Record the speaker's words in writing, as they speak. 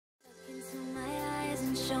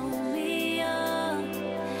show me all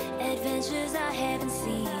adventures I haven't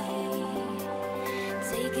seen.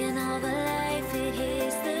 Taking all the life, it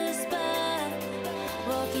hits the spot.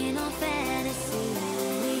 Walking on fantasy.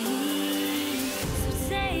 So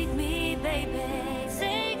take me, baby,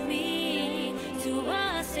 take me to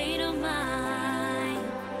a state of mind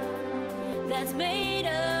that's made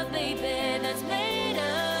up, baby, that's made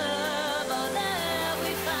up all that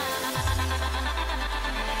we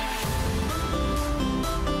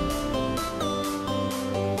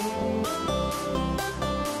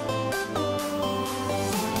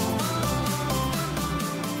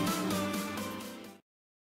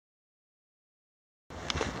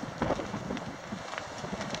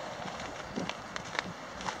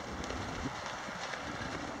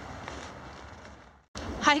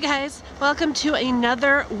Hi guys, welcome to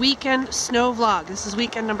another weekend snow vlog. This is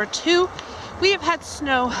weekend number 2. We have had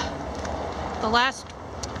snow the last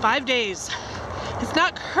 5 days. It's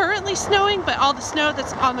not currently snowing, but all the snow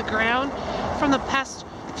that's on the ground from the past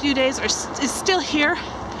few days is still here,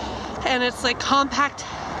 and it's like compact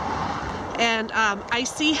and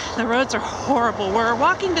icy. The roads are horrible. We're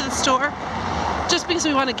walking to the store just because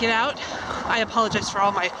we want to get out. I apologize for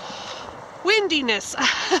all my windiness.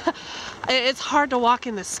 It's hard to walk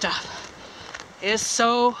in this stuff. It is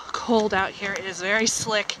so cold out here. It is very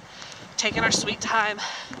slick. Taking our sweet time.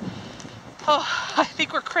 Oh, I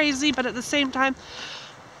think we're crazy, but at the same time,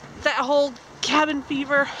 that whole cabin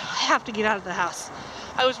fever, I have to get out of the house.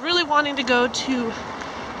 I was really wanting to go to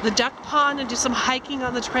the duck pond and do some hiking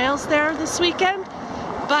on the trails there this weekend,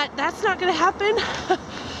 but that's not going to happen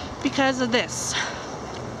because of this.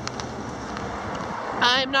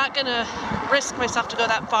 I'm not going to risk myself to go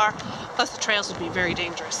that far. Plus the trails would be very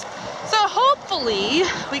dangerous. So hopefully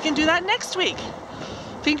we can do that next week.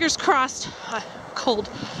 Fingers crossed. Cold,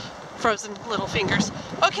 frozen little fingers.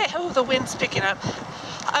 Okay, oh, the wind's picking up.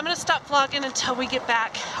 I'm gonna stop vlogging until we get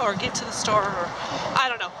back or get to the store, or I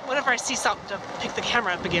don't know, whenever I see something to pick the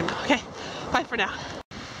camera up again. Okay, bye for now.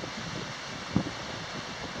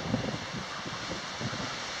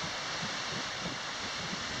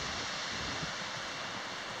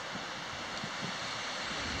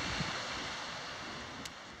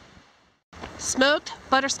 Smoked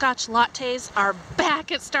butterscotch lattes are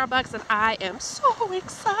back at Starbucks, and I am so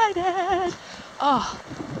excited. Oh,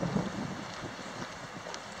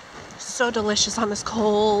 so delicious on this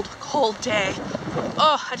cold, cold day.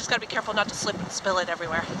 Oh, I just gotta be careful not to slip and spill it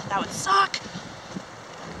everywhere. That would suck.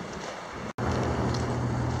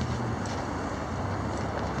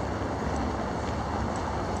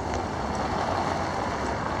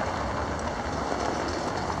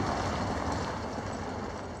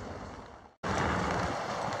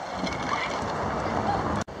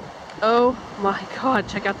 Oh my God,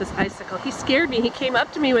 check out this icicle. He scared me. He came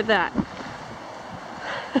up to me with that.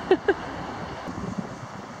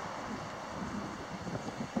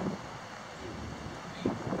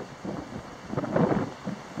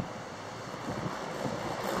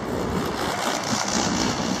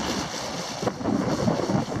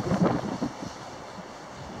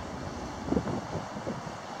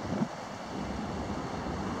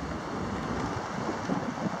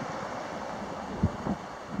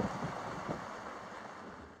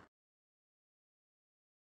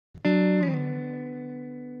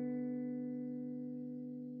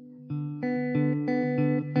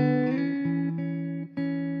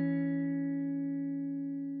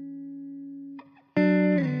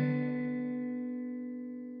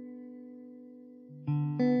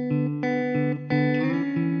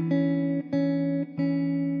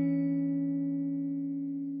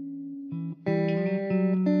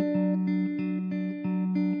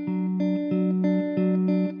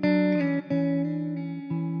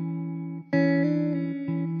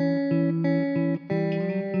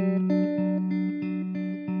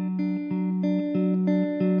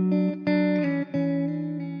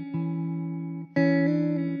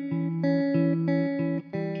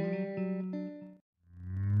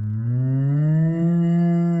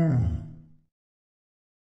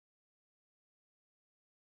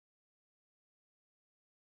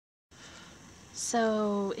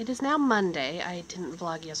 So it is now Monday. I didn't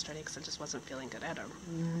vlog yesterday because I just wasn't feeling good. I had a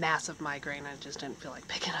massive migraine. I just didn't feel like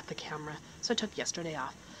picking up the camera. So I took yesterday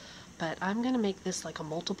off. But I'm going to make this like a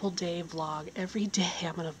multiple day vlog. Every day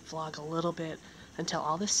I'm going to vlog a little bit until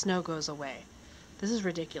all this snow goes away. This is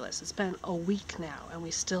ridiculous. It's been a week now and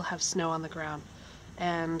we still have snow on the ground.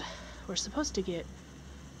 And we're supposed to get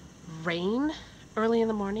rain early in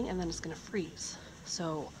the morning and then it's going to freeze.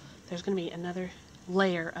 So there's going to be another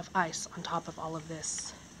layer of ice on top of all of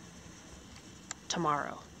this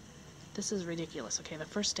tomorrow. This is ridiculous. Okay, the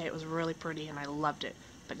first day it was really pretty and I loved it,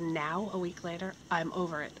 But now, a week later, I'm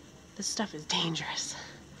over it. This stuff is dangerous.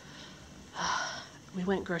 We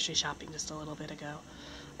went grocery shopping just a little bit ago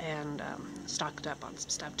and stocked up on some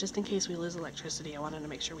stuff just in case we lose electricity. I wanted to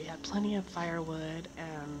make sure we had plenty of firewood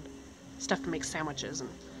and stuff to make sandwiches, and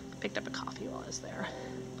picked up a coffee while I was there.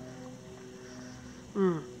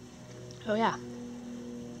 Oh yeah,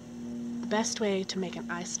 the best way to make an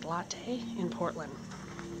iced latte in Portland.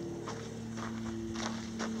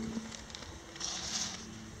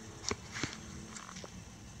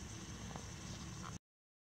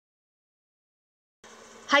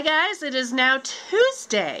 Hi guys, it is now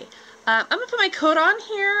Tuesday. I'm gonna put my coat on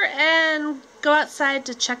here and go outside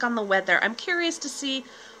to check on the weather. I'm curious to see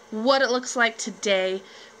what it looks like today.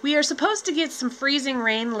 We are supposed to get some freezing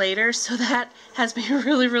rain later, so that has me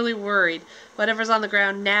really worried. Whatever's on the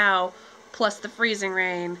ground now, plus the freezing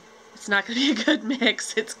rain, it's not gonna be a good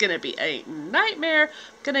mix. It's gonna be a nightmare.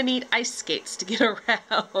 I'm gonna need ice skates to get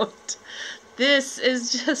around. This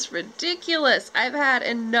is just ridiculous. I've had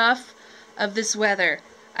enough of this weather.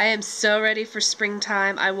 I am so ready for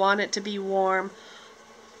springtime. I want it to be warm.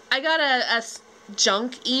 I got a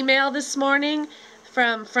junk email this morning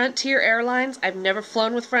from Frontier Airlines. I've never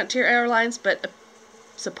flown with Frontier Airlines, but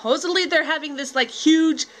supposedly they're having this like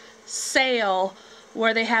huge sale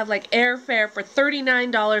where they have like airfare for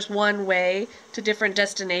 $39 one way to different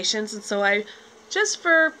destinations. And so I, just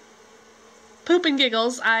for poop and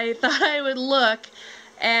giggles, I thought I would look.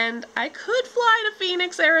 And I could fly to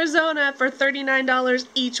Phoenix, Arizona for $39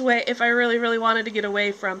 each way if I really wanted to get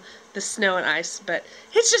away from the snow and ice. But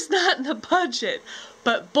it's just not in the budget.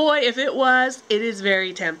 But boy, if it was, it is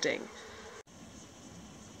very tempting.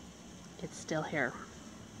 It's still here.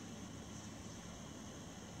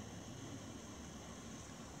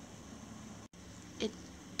 It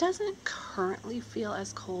doesn't currently feel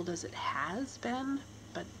as cold as it has been,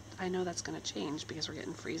 but I know that's going to change because we're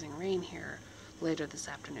getting freezing rain here later this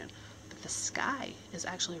afternoon. But the sky is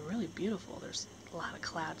actually really beautiful. There's a lot of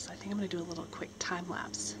clouds. So I think I'm going to do a little quick time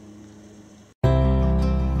lapse.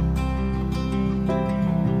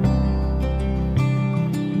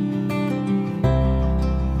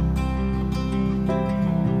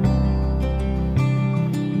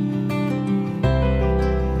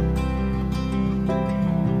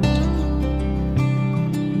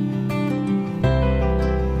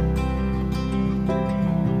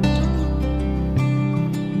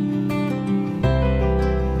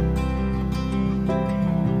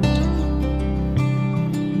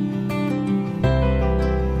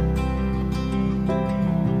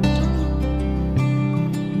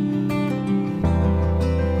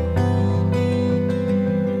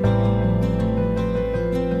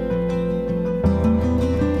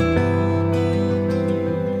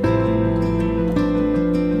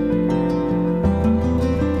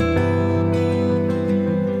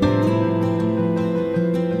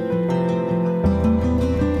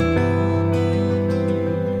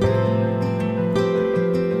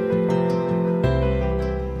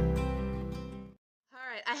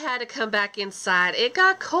 To come back inside. It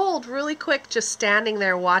got cold really quick just standing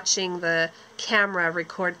there watching the camera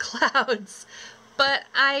record clouds. But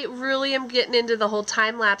I really am getting into the whole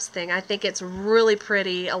time-lapse thing. I think it's really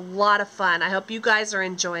pretty, a lot of fun. I hope you guys are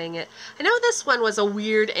enjoying it. I know this one was a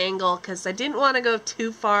weird angle because I didn't want to go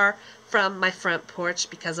too far from my front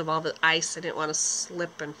porch because of all the ice. I didn't want to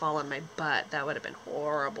slip and fall on my butt. That would have been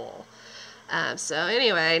horrible. So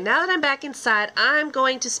anyway, now that I'm back inside, I'm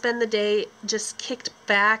going to spend the day just kicked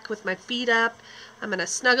back with my feet up. I'm going to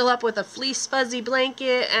snuggle up with a fleece fuzzy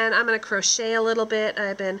blanket, and I'm going to crochet a little bit.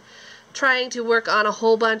 I've been trying to work on a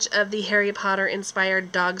whole bunch of the Harry Potter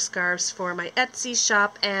inspired dog scarves for my Etsy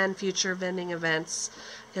shop and future vending events,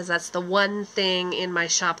 because that's the one thing in my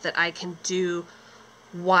shop that I can do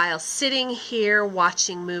while sitting here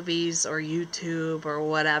watching movies or YouTube or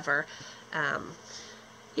whatever.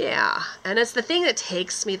 Yeah, and it's the thing that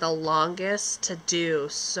takes me the longest to do,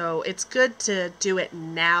 so it's good to do it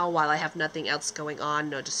now while I have nothing else going on,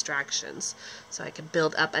 no distractions, so I can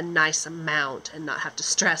build up a nice amount and not have to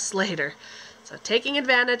stress later. So taking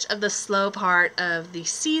advantage of the slow part of the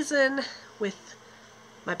season with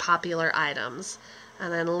my popular items,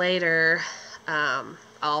 and then later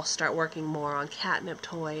I'll start working more on catnip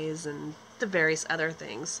toys and the various other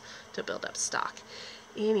things to build up stock.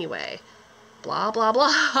 Anyway, blah blah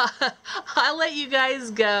blah. I'll let you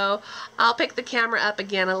guys go. I'll pick the camera up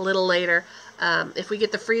again a little later. If we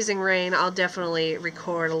get the freezing rain, I'll definitely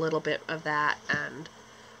record a little bit of that, and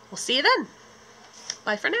we'll see you then.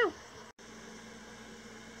 Bye for now.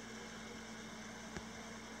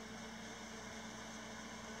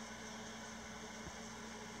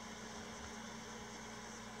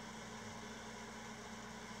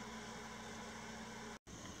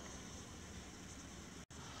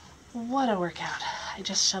 What a workout. I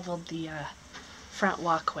just shoveled the front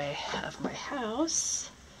walkway of my house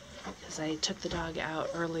because I took the dog out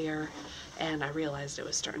earlier and I realized it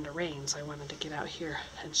was starting to rain, so I wanted to get out here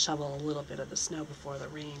and shovel a little bit of the snow before the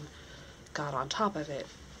rain got on top of it,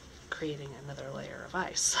 creating another layer of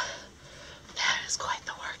ice. That is quite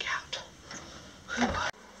the workout. Whew.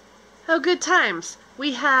 Oh, good times.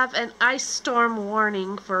 We have an ice storm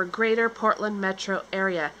warning for greater Portland metro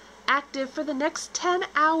area, active for the next 10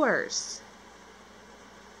 hours.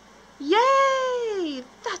 Yay!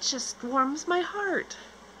 That just warms my heart.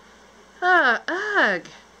 Ugh.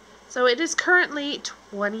 So it is currently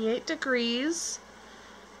 28 degrees.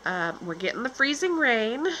 We're getting the freezing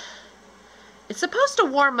rain. It's supposed to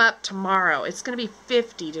warm up tomorrow. It's going to be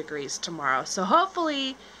 50 degrees tomorrow. So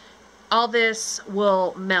hopefully all this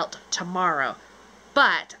will melt tomorrow.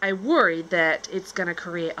 But I worry that it's going to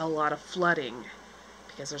create a lot of flooding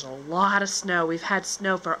because there's a lot of snow. We've had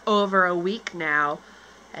snow for over a week now,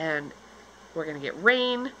 and we're going to get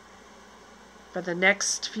rain for the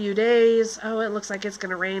next few days. Oh, it looks like it's going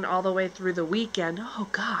to rain all the way through the weekend. Oh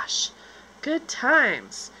gosh, good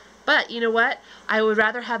times. But you know what? I would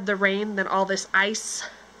rather have the rain than all this ice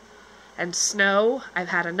and snow. I've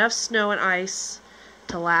had enough snow and ice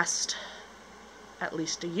to last at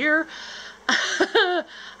least a year.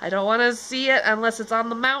 I don't want to see it unless it's on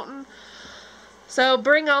the mountain. So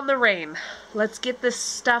bring on the rain. Let's get this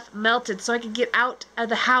stuff melted so I can get out of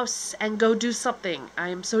the house and go do something. I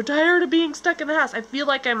am so tired of being stuck in the house. I feel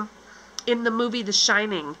like I'm in the movie The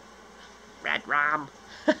Shining. Red Rum.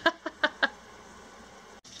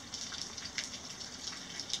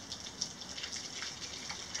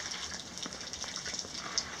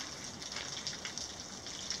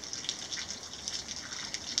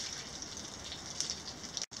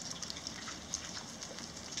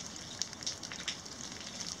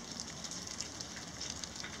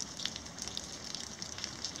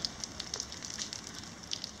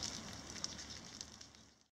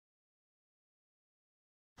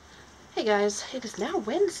 Hey guys, it is now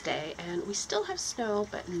Wednesday and we still have snow,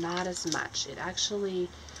 but not as much. It actually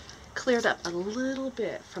cleared up a little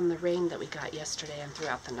bit from the rain that we got yesterday and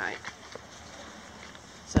throughout the night.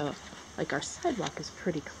 So, like, our sidewalk is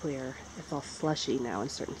pretty clear. It's all slushy now in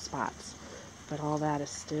certain spots, but all that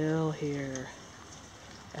is still here.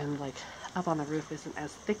 And like, up on the roof isn't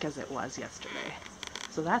as thick as it was yesterday.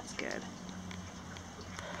 So that's good.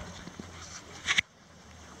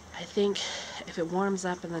 I think if it warms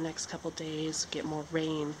up in the next couple days, get more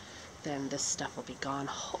rain, then this stuff will be gone,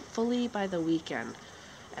 hopefully by the weekend.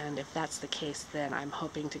 And if that's the case, then I'm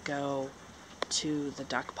hoping to go to the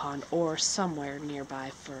duck pond or somewhere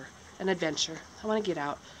nearby for an adventure. I want to get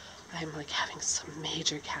out. I'm like having some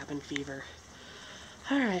major cabin fever.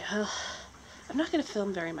 Alright, well, I'm not going to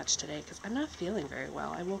film very much today because I'm not feeling very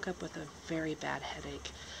well. I woke up with a very bad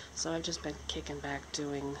headache, so I've just been kicking back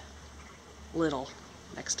doing little,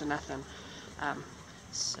 next to nothing.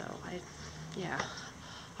 Yeah,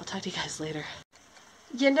 I'll talk to you guys later.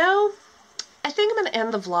 You know, I think I'm going to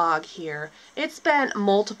end the vlog here. It's been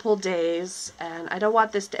multiple days, and I don't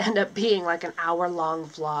want this to end up being like an hour-long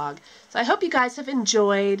vlog. So I hope you guys have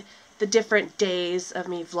enjoyed the different days of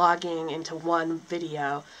me vlogging into one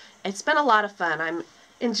video. It's been a lot of fun. I'm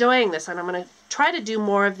enjoying this, and I'm going to try to do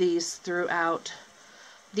more of these throughout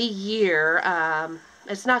the year.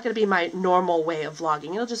 It's not going to be my normal way of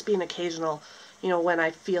vlogging. It'll just be an occasional, you know, when I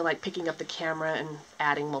feel like picking up the camera and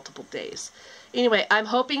adding multiple days. Anyway, I'm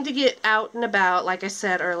hoping to get out and about, like I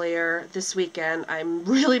said earlier, this weekend. I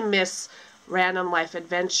really miss random life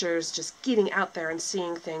adventures, just getting out there and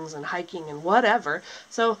seeing things and hiking and whatever.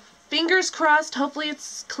 So, fingers crossed, hopefully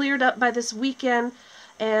it's cleared up by this weekend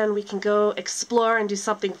and we can go explore and do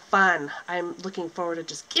something fun. I'm looking forward to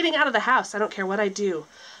just getting out of the house. I don't care what I do.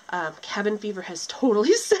 Cabin fever has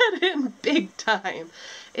totally set in big time.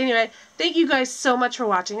 Anyway, thank you guys so much for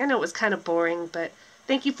watching. I know it was kind of boring, but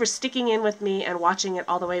thank you for sticking in with me and watching it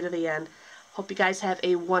all the way to the end. Hope you guys have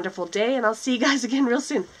a wonderful day, and I'll see you guys again real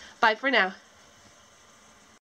soon. Bye for now.